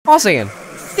Hold on a second.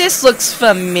 This looks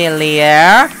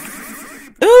familiar.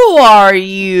 Who are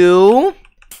you?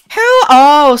 Who?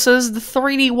 Oh, so this is the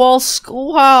 3D wall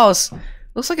schoolhouse.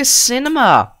 Looks like a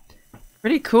cinema.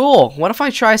 Pretty cool. What if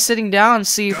I try sitting down and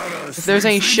see if there's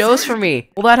any shows for me?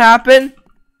 Will that happen?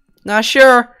 Not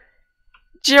sure.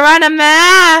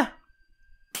 Geronimo!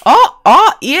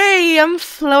 Oh, yay! I'm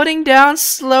floating down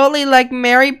slowly like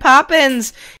Mary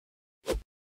Poppins.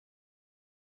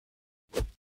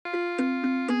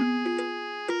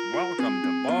 Welcome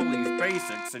to BALDI'S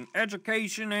Basics in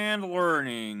Education and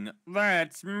Learning.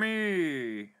 That's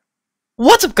me.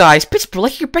 What's up, guys?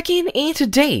 Pittsburgh here back in, and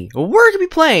today we're going to be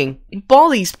playing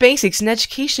BALDI'S Basics in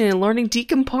Education and Learning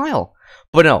Decompile.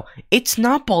 But no, it's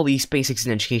not BALDI'S Basics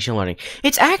in Education and Learning.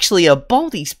 It's actually a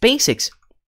BALDI'S Basics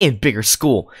in bigger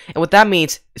school. And what that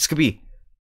means, it's going to be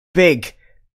big,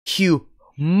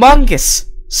 humongous,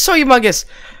 so humongous.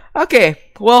 Okay,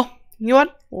 well, you know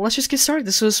what? Let's just get started.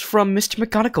 This was from Mr.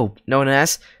 McGonagall, known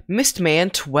as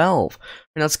Mistman 12.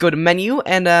 And let's go to menu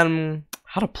and,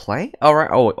 how to play?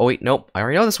 Alright, oh wait, nope, I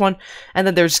already know this one. And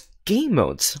then there's game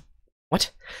modes.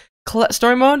 What?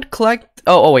 Story mode? Collect?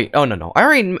 Oh wait, oh no, I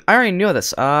already knew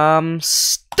this.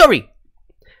 Story!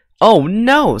 Oh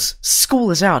no,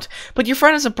 school is out. But your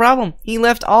friend has a problem. He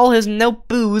left all his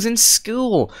notebooks in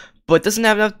school, but doesn't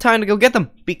have enough time to go get them.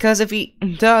 Because if he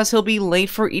does, he'll be late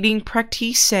for eating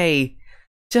practice.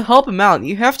 To help him out,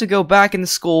 you have to go back into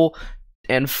school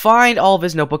and find all of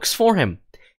his notebooks for him.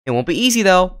 It won't be easy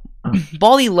though.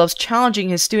 Baldi loves challenging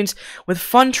his students with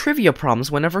fun trivia problems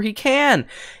whenever he can.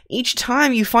 Each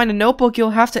time you find a notebook, you'll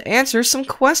have to answer some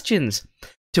questions.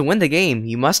 To win the game,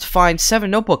 you must find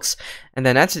 7 notebooks, and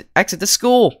then exit the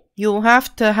school. You'll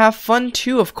have to have fun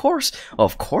too, of course. Well,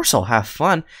 of course I'll have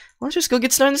fun. Let's just go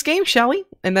get started in this game, shall we?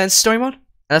 And then story mode,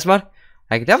 S mode.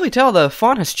 I can definitely tell the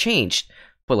font has changed,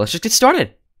 but let's just get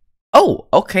started. Oh,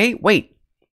 okay, wait.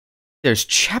 There's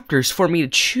chapters for me to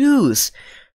choose.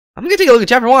 I'm gonna take a look at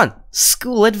chapter 1,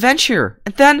 School Adventure,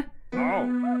 and then... Oh,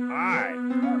 hi.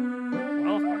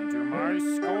 Welcome to my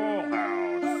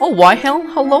schoolhouse. Oh, why hell?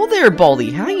 Hello there,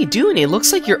 Baldi. How you doing? It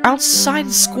looks like you're outside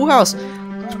the schoolhouse.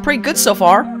 It's pretty good so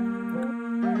far.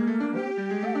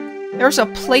 There's a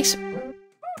place...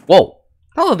 Whoa.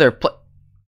 Hello there,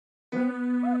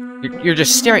 You're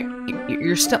just staring...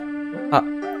 You're still...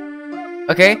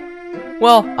 Okay.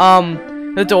 Well,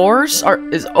 the doors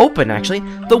is open, actually.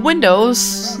 The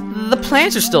windows, the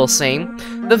plants are still the same.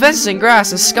 The fences and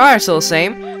grass and sky are still the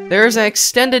same. There's an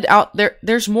extended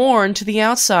there's more into the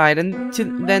outside than to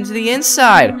the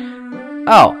inside.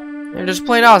 Oh, they're just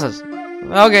plain houses.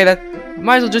 Okay, then.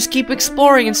 Might as well just keep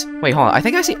exploring and wait, hold on. I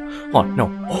think I see... Hold on, no.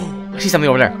 Oh, I see something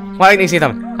over there. Well, I need to see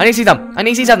something. I need to see something. I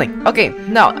need to see something. Okay,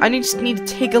 now, I just need to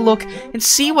take a look and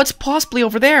see what's possibly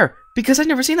over there. Because I've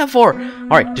never seen that before.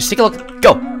 Alright, just take a look.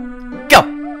 Go! Go!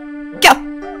 Go!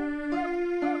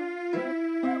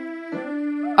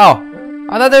 Oh,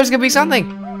 I thought there was gonna be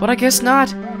something, but I guess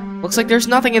not. Looks like there's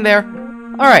nothing in there.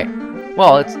 Alright,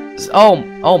 well, it's oh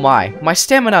my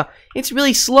stamina, it's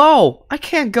really slow. I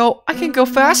can't go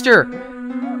faster.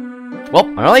 Well,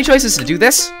 our only choice is to do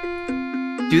this,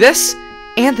 and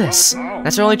this.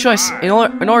 That's our only choice, in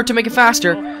order to make it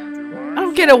faster. I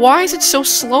don't get it, why is it so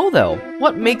slow though?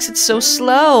 What makes it so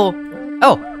slow?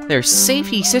 Oh, there's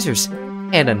safety scissors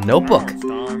and a notebook.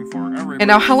 And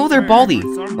now, hello there, Baldi.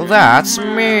 That's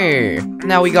me.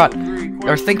 Now we got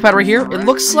our ThinkPad right here. It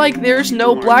looks like there's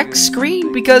no black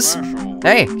screen because,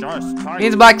 hey, it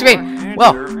needs a black screen.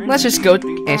 Well, let's just go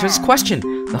answer this question.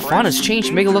 The font has changed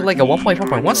to make it look like a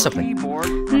 1.4.1 something.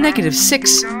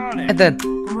 -6, and then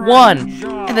 1,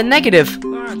 and then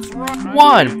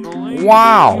 -1.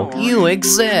 Wow, you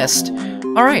exist.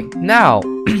 Alright, now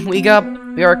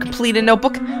we are completed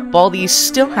notebook. Baldi is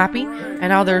still happy, and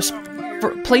now there's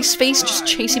Place Face just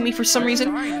chasing me for some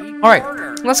reason. Alright,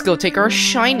 let's go take our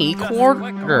shiny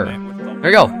quarter. There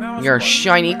we go, your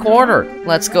shiny quarter.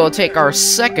 Let's go take our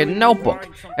second notebook.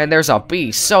 And there's a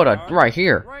bee soda right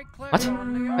here. What?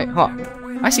 Hey, huh.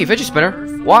 I see a fidget spinner.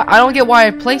 Why? I don't get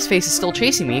why Place Face is still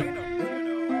chasing me.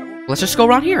 Let's just go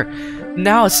around here.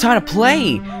 Now it's time to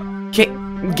play.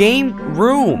 Game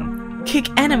room. Kick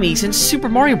enemies in Super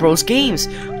Mario Bros. Games.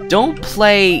 Don't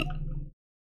play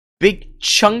Big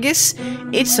Chungus.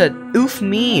 It's a oof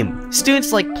meme.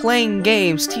 Students like playing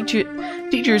games.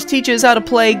 Teachers teach us how to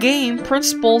play game.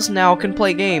 Principals now can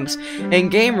play games.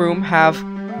 And game room have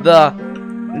the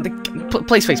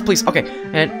Place Face, please. Okay,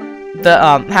 and the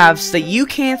has the You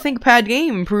Can ThinkPad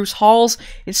game improves halls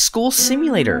in school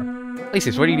simulator. Place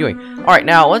Face, what are you doing? All right,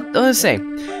 now what does it say?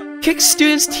 Kick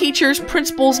students, teachers,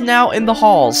 principals now in the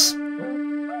halls.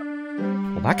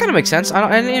 Well, that kind of makes sense. I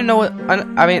didn't even know what.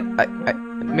 I mean,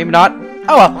 maybe not.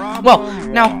 Oh well. Well,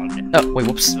 now. Oh, wait,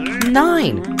 whoops.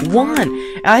 9,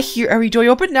 1. I hear every door you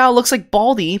open. Now it looks like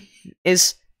Baldi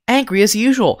is angry as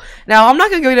usual. Now, I'm not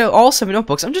going to go to all 7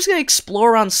 notebooks. I'm just going to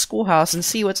explore around Schoolhouse and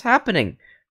see what's happening.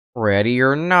 Ready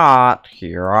or not,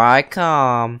 here I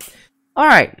come.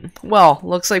 Alright, well,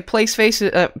 looks like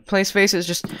Placeface is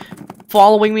just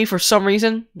following me for some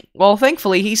reason. Well,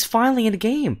 thankfully, he's finally in the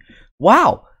game.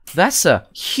 Wow, that's a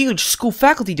huge school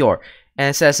faculty door. And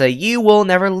it says, you will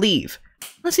never leave.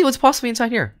 Let's see what's possibly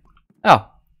inside here. Oh,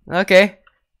 okay.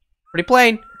 Pretty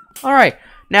plain. Alright,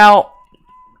 now...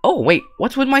 Oh, wait,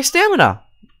 what's with my stamina?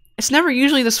 It's never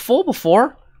usually this full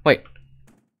before. Wait.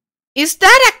 Is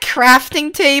that a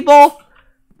crafting table?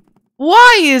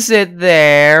 Why is it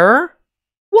there?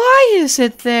 Why is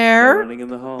it there? Running in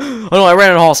the hall. Oh no, I ran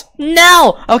in the halls.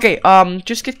 No! Okay,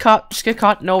 just get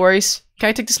caught, no worries. Can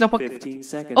I take this notebook? 15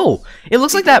 seconds. Oh, it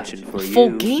looks like that Detention for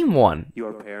full you. game one.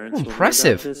 Your parents will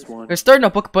Impressive. read out this one. There's third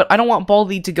notebook, but I don't want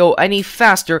Baldi to go any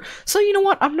faster. So you know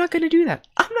what? I'm not gonna do that.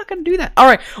 I'm not gonna do that.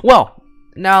 Alright, well,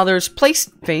 now there's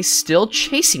Placeface still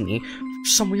chasing me for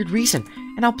some weird reason.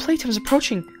 And now Playtime's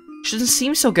approaching, which doesn't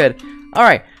seem so good.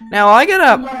 Alright, now I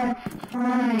gotta...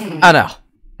 Oh no.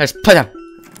 There's Playtime.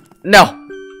 No!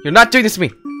 You're not doing this to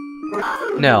me!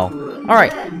 No.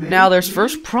 Alright, now there's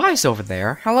first prize over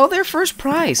there. Hello there, first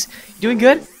prize. You doing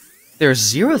good? There's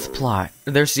zeroth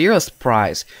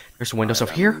prize. There's windows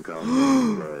over here.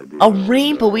 A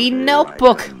rainbowy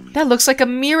notebook! That looks like a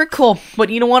miracle. But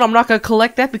you know what? I'm not gonna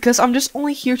collect that because I'm just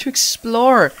only here to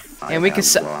explore. And we can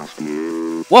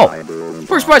Whoa!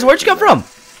 First prize, where'd you come from?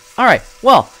 Alright,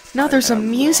 well, now there's a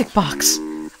music box.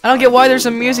 I don't get why there's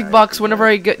a music box whenever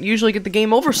I usually get the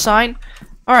game over sign.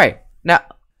 Alright, now...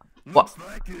 What?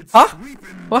 Huh?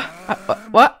 What?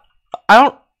 What? I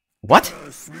don't... What?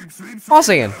 Pause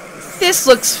again. This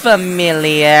looks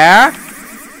familiar.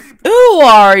 Who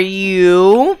are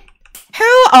you?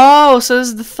 Who? Oh, so this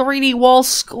is the 3D wall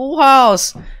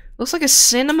schoolhouse. Looks like a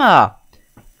cinema.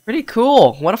 Pretty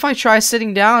cool. What if I try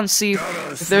sitting down and see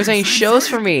if there's any shows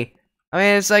for me? I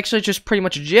mean, it's actually just pretty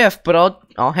much a GIF, but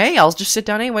I'll just sit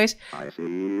down anyways. I see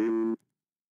you,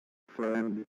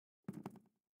 friend.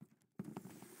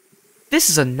 This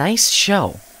is a nice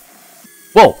show.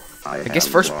 Whoa! I guess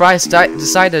first prize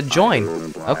decided to join.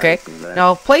 Okay,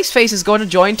 now Placeface is going to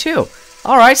join too.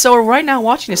 Alright, so we're right now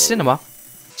watching a cinema.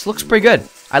 This looks pretty good.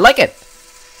 I like it.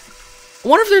 I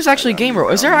wonder if there's actually a game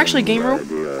room. Is there actually a game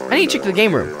room? I need to check the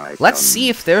game room. Let's see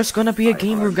if there's gonna be a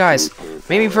game room, guys.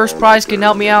 Maybe first prize can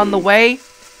help me out in the way.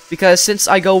 Because since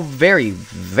I go very,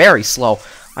 very slow,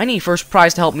 I need first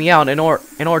prize to help me out in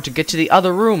order to get to the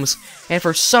other rooms. And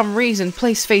for some reason,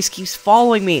 Placeface keeps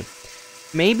following me.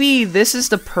 Maybe this is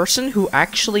the person who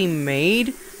actually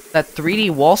made that 3D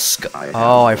wall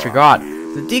Oh, I forgot.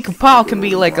 The Decompile can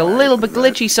be like a little bit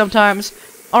glitchy sometimes.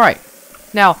 Alright,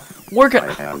 now, we're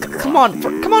gonna... Come on,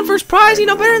 first prize, you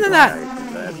know better than that.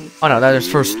 Oh no, that is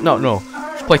first... No.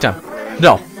 It's playtime.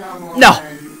 No.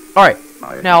 Alright,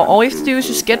 now all we have to do is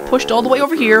just get pushed all the way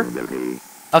over here.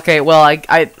 Okay, well,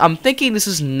 I'm thinking this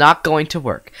is not going to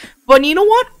work. But you know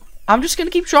what? I'm just gonna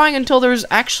keep trying until there's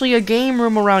actually a game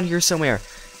room around here somewhere.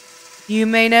 You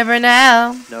may never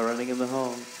know. No running in the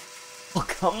hall. Oh,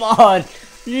 come on.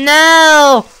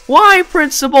 No! Why,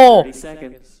 Principal? 30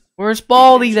 seconds. Where's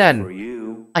Baldi Detention for then?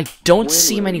 you. I don't When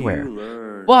see him will anywhere. you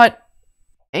learn? But,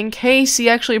 in case he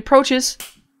actually approaches,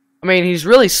 I mean, he's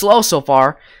really slow so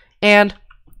far, and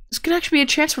this could actually be a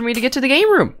chance for me to get to the game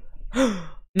room.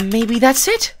 Maybe that's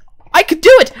it. I could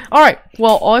do it! Alright,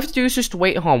 well, all I have to do is just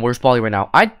wait home. Where's Baldi right now?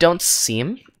 I don't see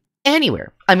him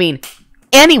anywhere. I mean,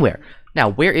 anywhere. Now,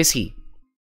 where is he?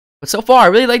 But so far, I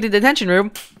really like the detention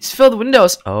room. It's filled with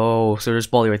windows. Oh, so there's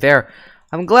Baldi right there.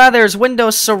 I'm glad there's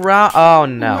windows surround... Oh,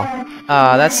 no.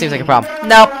 That seems like a problem.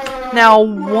 Nope. Now,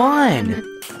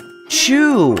 1,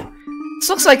 2. This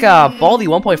looks like a Baldi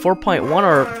 1.4.1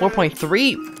 or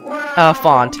 4.3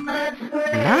 font.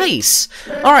 Nice.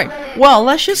 Alright, well,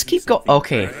 let's just keep going.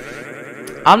 Okay.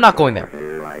 I'm not going there.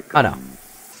 Oh, no.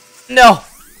 No!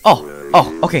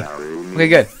 Oh, okay. Okay,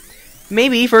 good.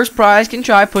 Maybe first prize can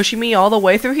try pushing me all the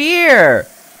way through here.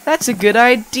 That's a good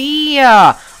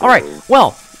idea. Alright,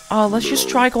 well, let's just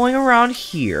try going around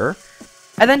here.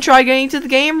 And then try getting to the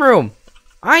game room.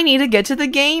 I need to get to the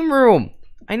game room.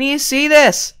 I need to see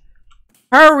this.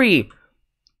 Hurry.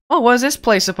 Oh, what is this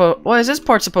part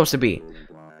supposed to be?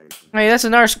 Hey, that's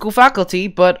another school faculty,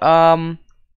 but,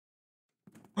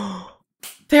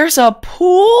 there's a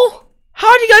pool?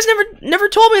 How did you guys never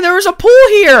told me there was a pool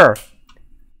here?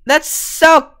 That's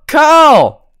so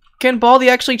cool! Can Baldi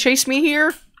actually chase me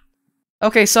here?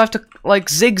 Okay, so I have to, like,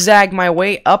 zigzag my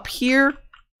way up here?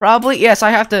 Probably, yes,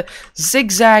 I have to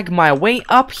zigzag my way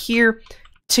up here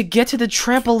to get to the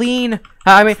trampoline.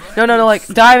 I mean, no, like,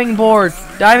 diving board.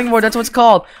 Diving board, that's what it's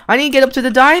called. I need to get up to the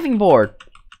diving board.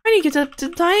 I need to get up to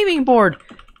the diving board.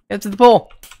 Get to the pool.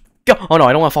 Go. Oh, no,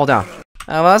 I don't want to fall down.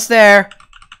 Almost there.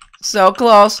 So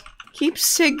close. Keep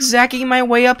zigzagging my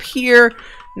way up here.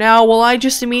 Now, will I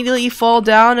just immediately fall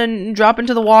down and drop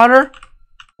into the water?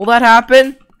 Will that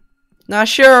happen? Not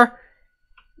sure.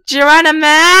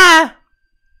 Geronimo!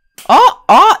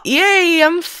 Oh, yay,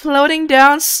 I'm floating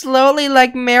down slowly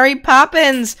like Mary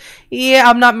Poppins. Yeah,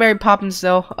 I'm not Mary Poppins,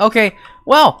 though. Okay,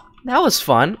 well, that was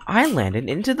fun. I landed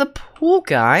into the pool,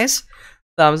 guys.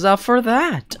 Thumbs up for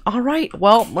that. Alright,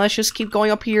 well, let's just keep going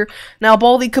up here. Now,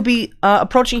 Baldi could be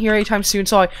approaching here anytime soon,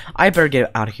 so I better get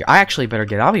out of here. I actually better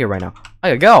get out of here right now. I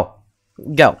gotta go.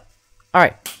 Go.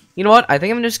 Alright, you know what? I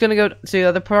think I'm just gonna go to the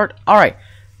other part. Alright.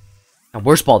 Now,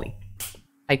 where's Baldi?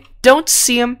 I don't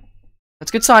see him. That's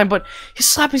a good sign, but his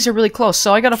slappies are really close,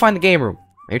 so I gotta find the game room.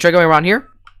 Maybe try going around here?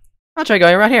 I'll try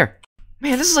going around here.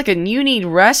 Man, this is like a you need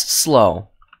rest slow.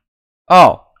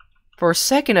 Oh. For a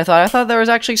second, I thought there was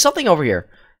actually something over here.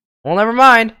 Well, never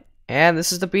mind. And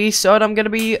this is the bee soda I'm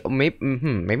gonna be...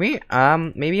 Maybe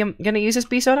I'm gonna use this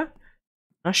bee soda?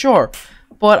 Not sure.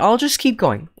 But I'll just keep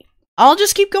going.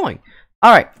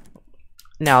 Alright.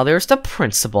 Now, there's the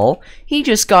principal. He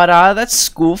just got out of that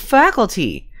school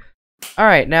faculty.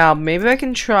 Alright, now, maybe I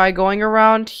can try going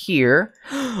around here.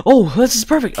 Oh, this is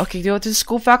perfect. Okay, go to the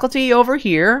school faculty over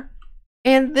here.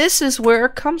 And this is where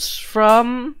it comes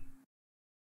from.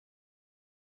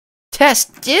 Tess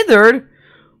Dithard?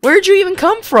 Where'd you even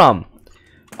come from?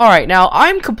 Alright, now,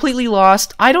 I'm completely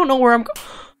lost. I don't know where I'm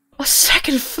A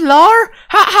second floor?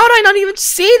 How did I not even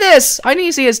see this? I need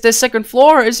to see this second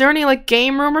floor. Is there any, like,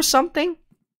 game room or something?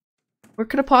 Where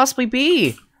could it possibly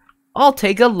be? I'll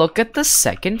take a look at the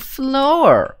second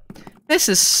floor. This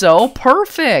is so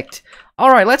perfect.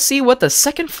 Alright, let's see what the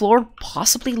second floor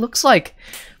possibly looks like.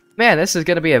 Man, this is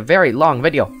gonna be a very long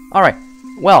video. Alright,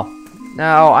 well,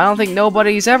 now, I don't think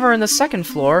nobody's ever in the second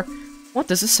floor. What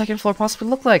does the second floor possibly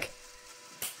look like?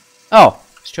 Oh,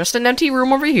 it's just an empty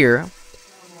room over here.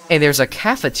 And there's a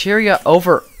cafeteria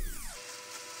over...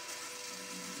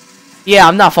 Yeah,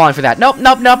 I'm not falling for that. Nope.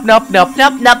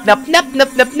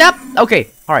 Okay,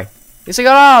 alright. Guess I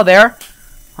got out of there.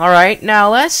 Alright,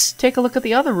 now let's take a look at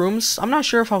the other rooms. I'm not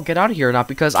sure if I'll get out of here or not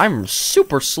because I'm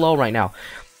super slow right now.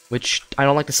 Which, I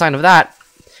don't like the sign of that.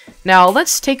 Now,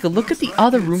 let's take a look at the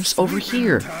other rooms over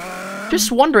here.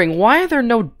 Just wondering, why are there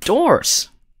no doors?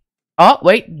 Oh,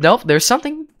 wait, nope, there's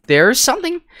something. There's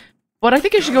something. But I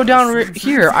think I should go down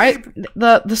here.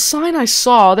 The sign I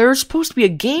saw, there's supposed to be a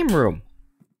game room.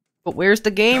 But where's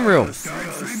the game room?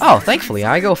 Oh, thankfully,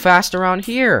 I go fast around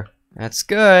here. That's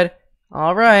good.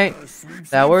 Alright.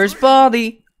 Now where's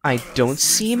Baldi? I don't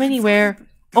see him anywhere.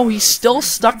 Oh, he's still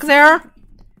stuck there?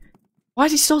 Why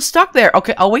is he still stuck there?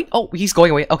 Okay, I'll wait. Oh, he's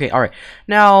going away. Okay, alright.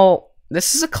 Now,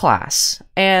 this is a class.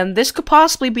 And this could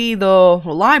possibly be the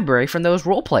library from those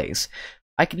role plays.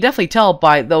 I can definitely tell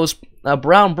by those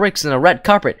brown bricks and a red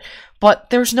carpet. But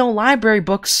there's no library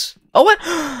books. Oh, what?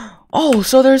 Oh,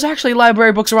 so there's actually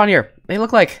library books around here. They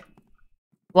look like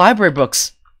library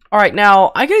books. Alright,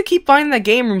 now, I gotta keep finding that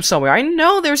game room somewhere. I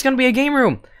know there's gonna be a game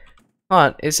room. Hold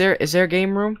on, is there a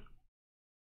game room?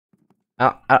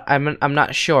 I'm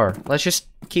not sure. Let's just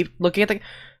keep looking at the...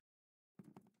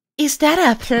 Is that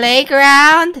a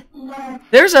playground?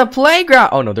 There's a playground!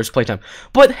 Oh no, there's playtime.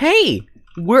 But hey!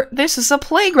 This is a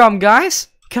playground, guys!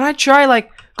 Can I try,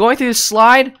 like, going through the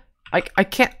slide? I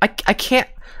can't...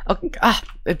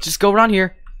 just go around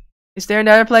here. Is there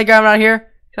another playground around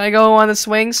here? Can I go on the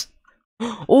swings?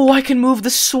 Oh, I can move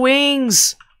the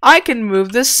swings! I can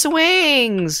move the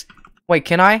swings! Wait,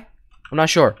 can I? I'm not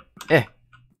sure.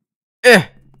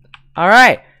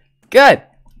 Alright, good.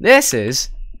 This is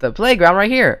the playground right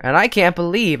here. And I can't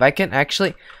believe I can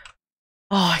actually...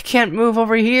 Oh, I can't move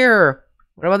over here.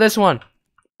 What about this one?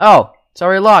 Oh, it's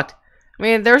already locked. I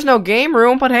mean, there's no game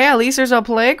room, but hey, at least there's a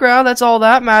playground. That's all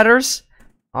that matters.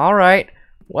 Alright.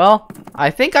 Well, I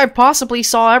think I possibly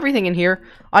saw everything in here.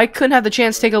 I couldn't have the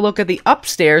chance to take a look at the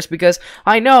upstairs because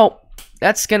I know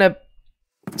that's gonna...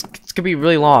 It's gonna be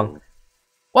really long.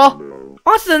 Well,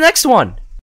 on to the next one.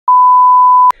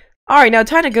 Alright, now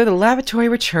time to go to the laboratory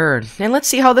return. And let's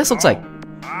see how this looks like.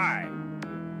 Hi.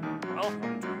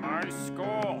 Welcome to my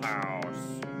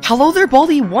schoolhouse. Hello there,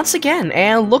 Baldi, once again.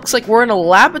 And looks like we're in a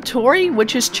laboratory,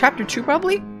 which is chapter 2,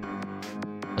 probably?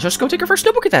 Let's just go take our first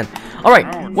notebook then.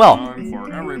 Alright, well,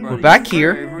 we're back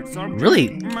here.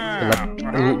 Really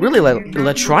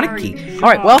electronic-y.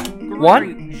 Alright, well,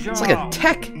 one, it's like a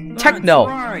techno.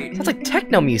 Sounds like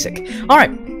techno music.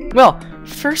 Alright, well,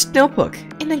 first notebook,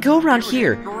 and then go around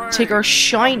here, take our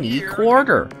shiny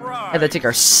quarter, and then take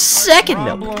our second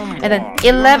notebook, and then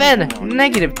 11,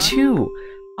 -2.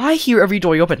 I hear every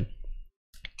door you open.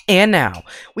 And now,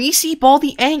 we see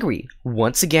Baldi angry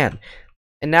once again.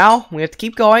 And now, we have to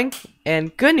keep going,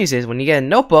 and good news is, when you get a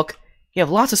notebook, you have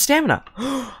lots of stamina.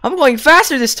 I'm going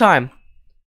faster this time!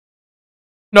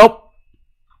 Nope.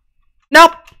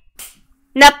 Nope!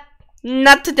 Nope!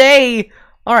 Not today!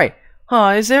 Alright.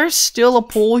 Is there still a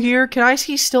pool here? Can I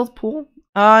see still the pool?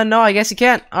 No, I guess you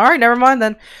can't. Alright, never mind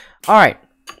then. Alright.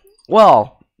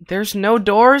 Well, there's no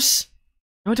doors?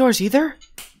 No doors either?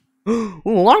 Ooh,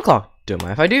 alarm clock. Don't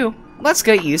mind if I do. Let's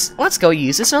go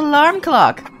use this alarm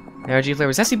clock. Energy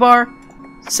flavor zesty bar,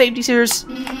 safety scissors,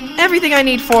 everything I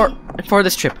need for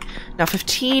this trip. Now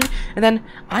 15, and then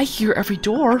I hear every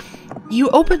door you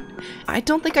open. I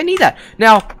don't think I need that.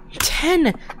 Now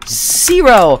 10,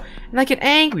 0, and I get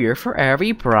angrier for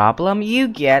every problem you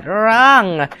get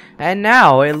wrong. And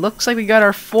now it looks like we got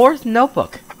our 4th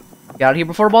notebook. Get out of here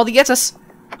before Baldi gets us.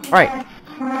 Alright.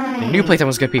 The new playtime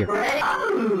was gonna appear.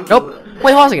 Nope.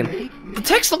 Wait, hold on a second. The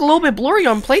text look a little bit blurry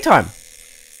on playtime.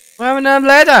 We haven't done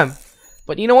playtime.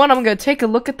 But you know what? I'm gonna take a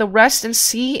look at the rest and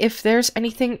see if there's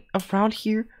anything around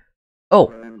here.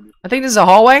 Oh, I think this is a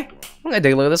hallway. I'm gonna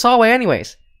take a look at this hallway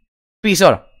anyways. Bee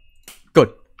soda.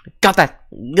 Good. Got that.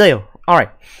 Alright.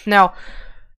 Now,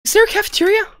 is there a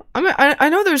cafeteria? I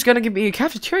know there's gonna be a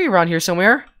cafeteria around here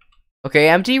somewhere. Okay,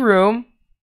 empty room.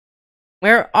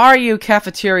 Where are you,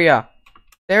 cafeteria?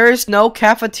 There is no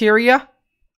cafeteria.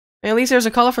 At least there's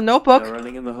a colorful notebook. No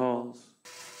running in the halls.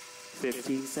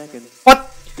 15 seconds. What?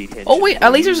 Detention. Oh wait,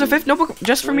 at least there's a 5th notebook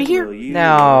just for me here.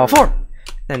 Now 4,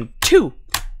 then 2.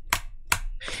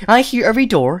 I hear every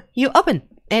door you open,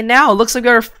 and now it looks like we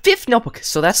got our 5th notebook,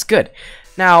 so that's good.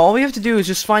 Now all we have to do is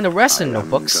just find the rest of the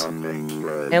notebooks,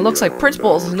 and it looks like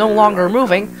Principal is no longer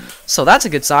moving, so that's a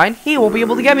good sign. He won't be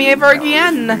able to get me ever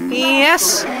again.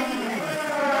 Yes.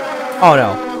 Oh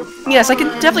no. Yes, I can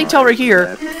definitely tell right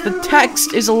here, the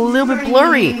text is a little bit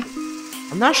blurry.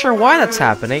 I'm not sure why that's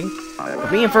happening,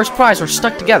 but me and First Prize are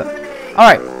stuck together.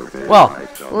 Alright, well,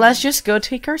 let's just go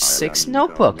take our 6th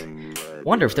notebook.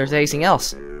 Wonder if there's anything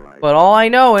else. But all I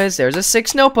know is there's a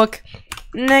 6th notebook.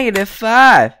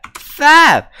 -5.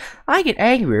 5! I get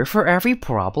angrier for every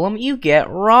problem you get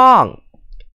wrong.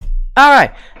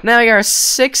 Alright, now I got our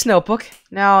 6th notebook.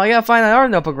 Now I gotta find another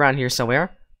notebook around here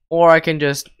somewhere. Or I can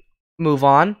just move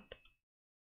on.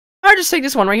 Or just take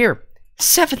this one right here.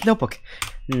 7th notebook.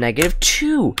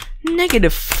 -2.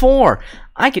 -4.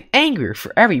 I get angrier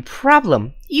for every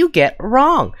problem you get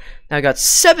wrong. Now I got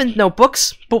 7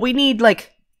 notebooks, but we need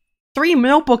like 3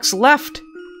 notebooks left.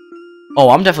 Oh,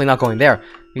 I'm definitely not going there,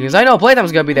 because I know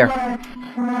playtime's gonna be there.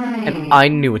 And I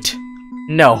knew it.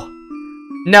 No.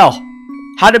 No.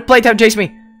 How did playtime chase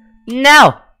me?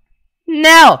 No.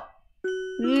 No.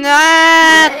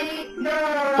 No.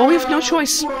 Well, we have no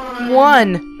choice.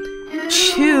 1,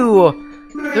 2,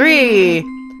 3,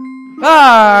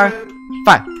 4,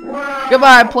 5.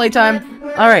 Goodbye, playtime.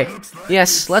 Alright.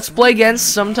 Yes, let's play again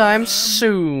sometime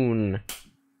soon.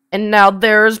 And now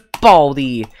there's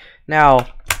Baldi. Now,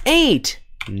 8,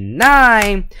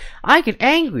 9. I get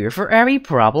angrier for every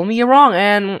problem you're wrong,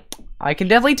 and I can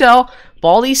definitely tell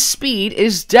Baldi's speed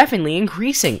is definitely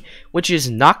increasing, which is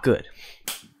not good.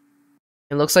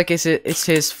 It looks like it's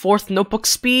his 4th notebook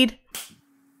speed.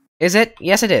 Is it?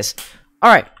 Yes, it is.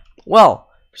 Alright. Well,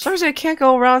 for some reason I can't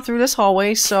go around through this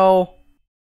hallway, so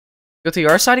go to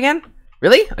your side again?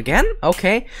 Really? Again?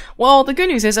 Okay. Well, the good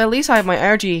news is at least I have my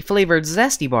energy flavored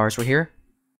zesty bars right here.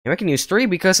 And I can use 3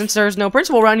 because since there's no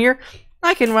principal around here,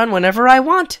 I can run whenever I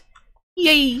want.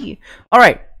 Yay!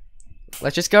 Alright.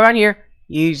 Let's just go around here.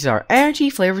 Use our energy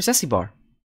flavored zesty bar.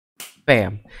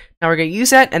 Bam. Now we're gonna use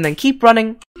that and then keep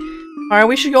running. Alright,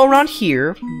 we should go around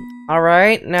here.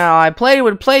 Alright, now I played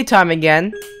with playtime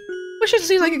again. Which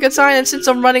seems like a good sign, and since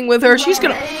I'm running with her, she's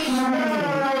gonna...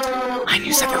 I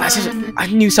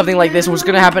knew something like this was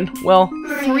gonna happen. Well,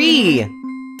 3,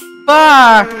 4,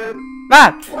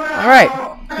 5. Alright.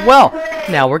 Well,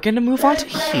 now we're gonna move on to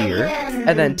here,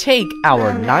 and then take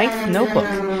our 9th notebook.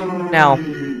 Now,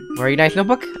 where are your 9th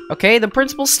notebook? Okay, the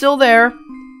principal's still there.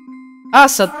 Ah,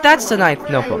 so that's the 9th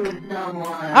notebook.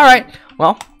 Alright,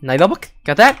 well, 9th notebook,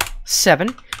 got that.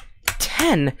 7,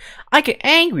 10. I get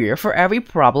angrier for every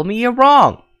problem you're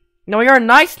wrong. Now we got our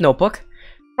 9th notebook.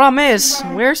 Problem is,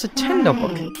 where's the 10th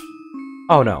notebook?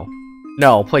 Oh no.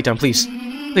 No, playtime, please.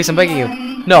 Please, I'm begging you.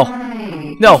 No.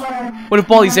 No. What if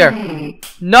Baldi's there?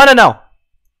 No, no, no.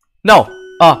 No.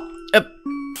 Oh,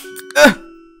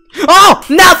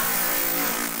 no!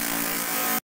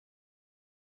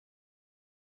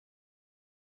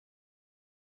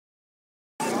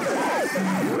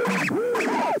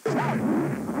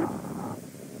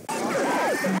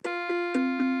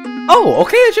 Oh,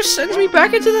 okay, it just sends me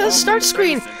back into the start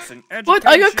screen. But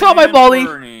I got caught by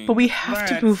Baldi. But we have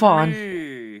to move on.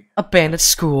 Abandoned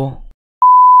school.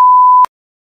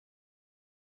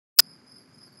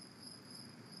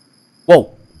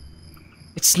 Whoa.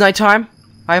 It's nighttime.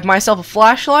 I have myself a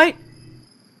flashlight.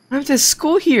 I have this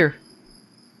school here.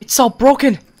 It's all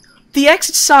broken. The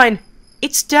exit sign.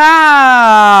 It's down.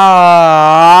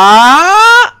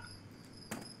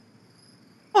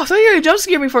 Oh, I thought you were gonna jump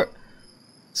scare me for a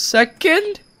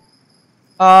second.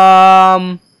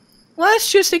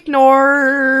 Let's just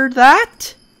ignore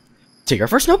that. Take our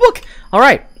first notebook.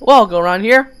 Alright, well, go around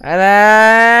here. And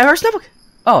then first notebook.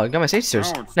 Oh, I got my safety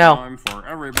stairs. Now,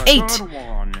 8,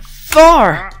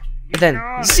 4, and then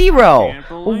 0.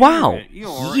 Wow,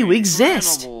 you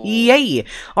exist. Yay.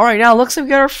 Alright, now it looks like we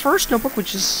got our first notebook,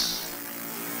 which is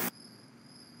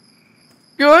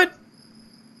good.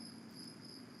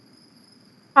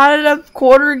 How did a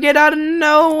quarter get out of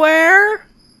nowhere?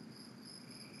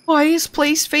 Why is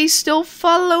Place Face still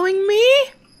following me?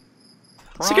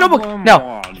 Second notebook.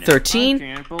 Now, 13.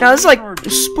 Now, this is like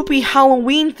spoopy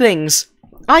Halloween things.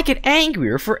 I get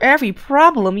angrier for every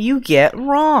problem you get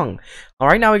wrong.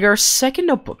 Alright, now we got our second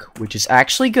notebook, which is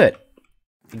actually good.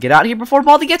 Get out of here before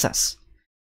Baldi gets us.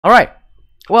 Alright,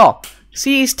 well,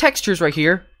 see these textures right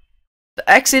here? The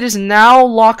exit is now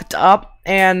locked up,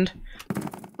 and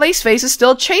Place Face is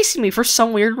still chasing me for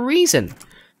some weird reason.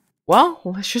 Well,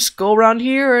 let's just go around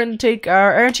here and take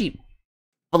our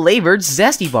anti-flavored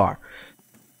zesty bar.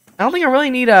 I don't think I really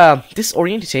need this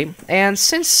oriented tape, and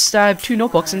since I have 2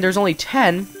 notebooks and there's only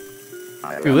 10,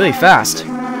 it'll be really fast.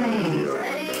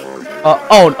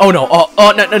 Oh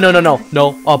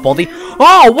no, Baldi.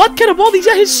 Oh, what kind of Baldi?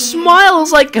 His smile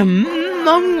is like, I'm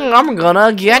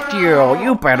gonna get you.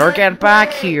 You better get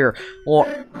back here, or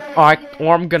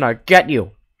I'm gonna get you.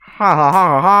 Ha ha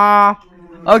ha ha.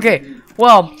 Okay,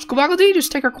 well, let's go back with D.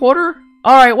 Just take our quarter.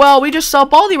 Alright, well, we just saw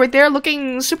Baldi right there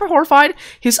looking super horrified.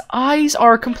 His eyes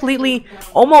are completely,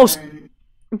 almost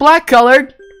black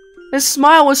colored. His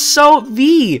smile was so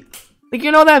V. Like,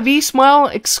 you know that V smile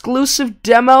exclusive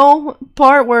demo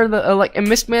part where the, like, in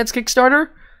Mistman's Kickstarter?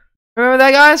 Remember that,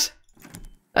 guys?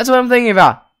 That's what I'm thinking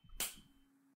about.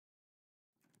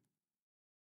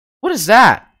 What is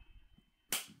that?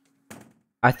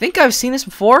 I think I've seen this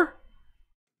before.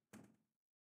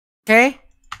 Okay.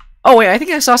 Oh wait, I think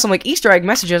I saw some like Easter egg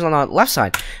messages on the left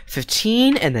side.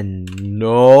 15 and then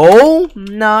no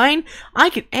 9. I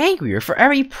get angrier for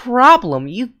every problem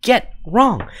you get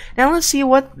wrong. Now let's see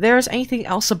what there's anything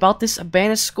else about this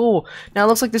abandoned school. Now it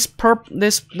looks like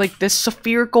this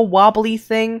spherical wobbly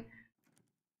thing.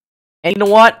 And you know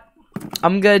what?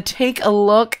 I'm gonna take a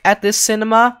look at this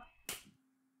cinema.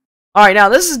 Alright, now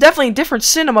this is definitely a different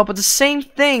cinema, but the same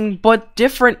thing, but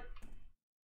different.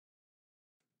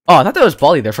 Oh, I thought that was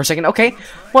Baldi there for a second. Okay,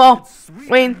 well,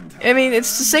 I mean,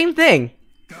 it's the same thing,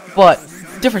 but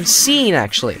different scene,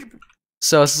 actually.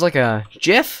 So, this is like a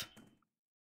GIF?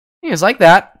 Yeah, it's like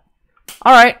that.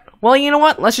 Alright, well, you know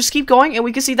what? Let's just keep going, and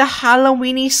we can see the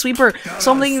Halloweeny sweeper.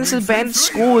 Something in this abandoned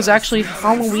school is actually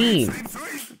Halloween.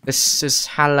 This is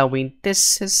Halloween.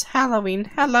 This is Halloween.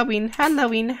 Halloween,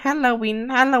 Halloween, Halloween,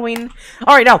 Halloween.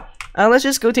 Alright, now, let's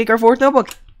just go take our fourth notebook.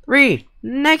 3,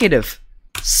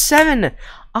 -7.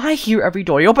 I hear every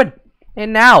door you open.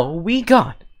 And now we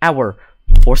got our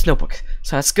fourth notebook.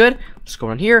 So that's good. Let's go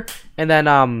around here. And then,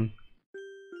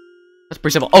 that's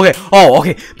pretty simple. Okay. Oh,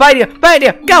 okay. Bad idea. Bad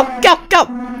idea. Go, go, go.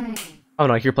 Oh,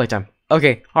 no. I hear playtime.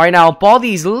 Okay. Alright, now,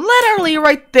 Baldi's literally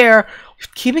right there.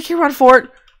 Keep making a run for it.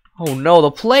 Oh, no.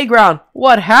 The playground.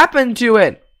 What happened to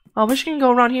it? I wish I can go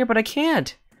around here, but I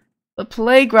can't. The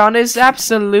playground is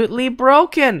absolutely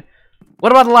broken.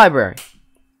 What about the library?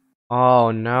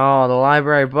 Oh no, the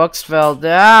library books fell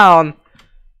down.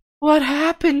 What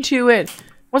happened to it?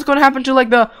 What's going to happen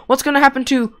to what's going to happen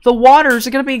to the water? Is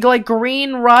it going to be like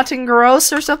green, rotten,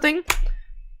 gross or something?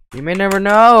 You may never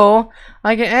know.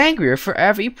 I get angrier for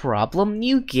every problem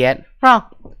you get wrong.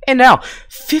 And now,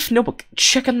 fifth notebook.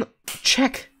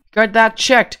 Check. Got that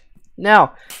checked.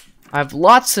 Now, I have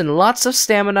lots and lots of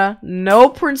stamina. No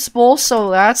principal, so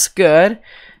that's good.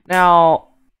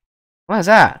 Now, what is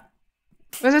that?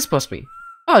 What is this supposed to be?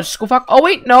 Oh, just go fuck. Oh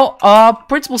wait, no.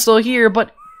 Principal's still here,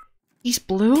 but he's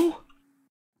blue?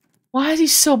 Why is he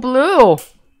so blue?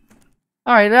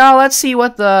 Alright, now let's see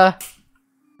what the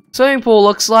swimming pool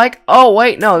looks like. Oh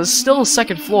wait, no, this is still the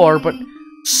second floor, but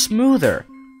smoother.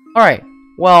 Alright,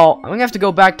 well, I'm gonna have to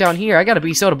go back down here. I gotta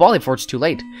be soda Baldi before it's too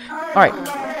late. Alright.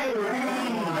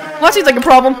 Well, that seems like a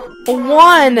problem.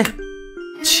 1,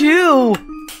 2.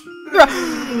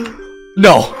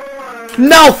 No.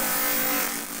 No!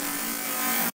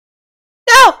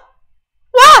 No!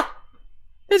 What?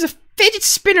 giant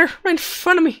spinner right in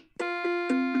front of me.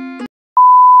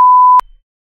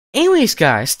 Anyways,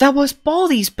 guys, that was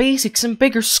Baldi's Basics in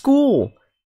Bigger School.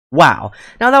 Wow.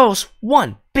 Now that was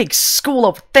one big school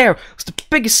over there. It was the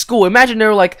biggest school. Imagine there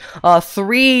were like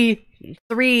three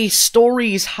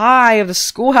stories high of the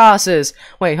schoolhouses.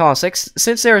 Wait, hold on.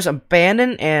 Since there's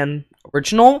abandoned and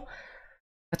original,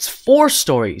 that's 4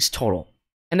 stories total.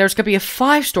 And there's gonna be a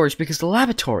 5 stories because of the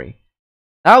laboratory.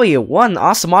 That'll be one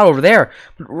awesome model over there,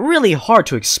 but really hard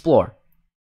to explore.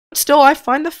 But still, I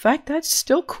find the fact that it's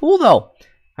still cool though.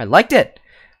 I liked it.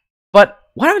 But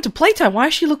what happened to Playtime? Why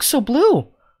does she look so blue?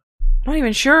 I'm not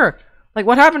even sure. Like,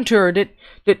 what happened to her? Did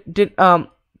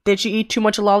she eat too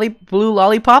much blue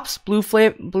lollipops?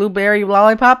 Blueberry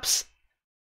lollipops?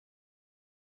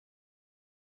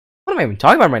 What am I even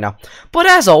talking about right now? But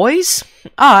as always,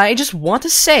 I just want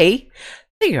to say,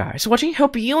 thank you guys for watching.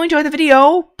 Hope you enjoyed the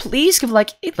video. Please give a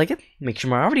like it, make sure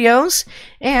more videos,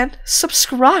 and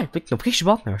subscribe. Click the notification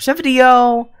bell. Never see a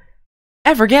video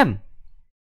ever again.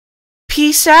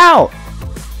 Peace out.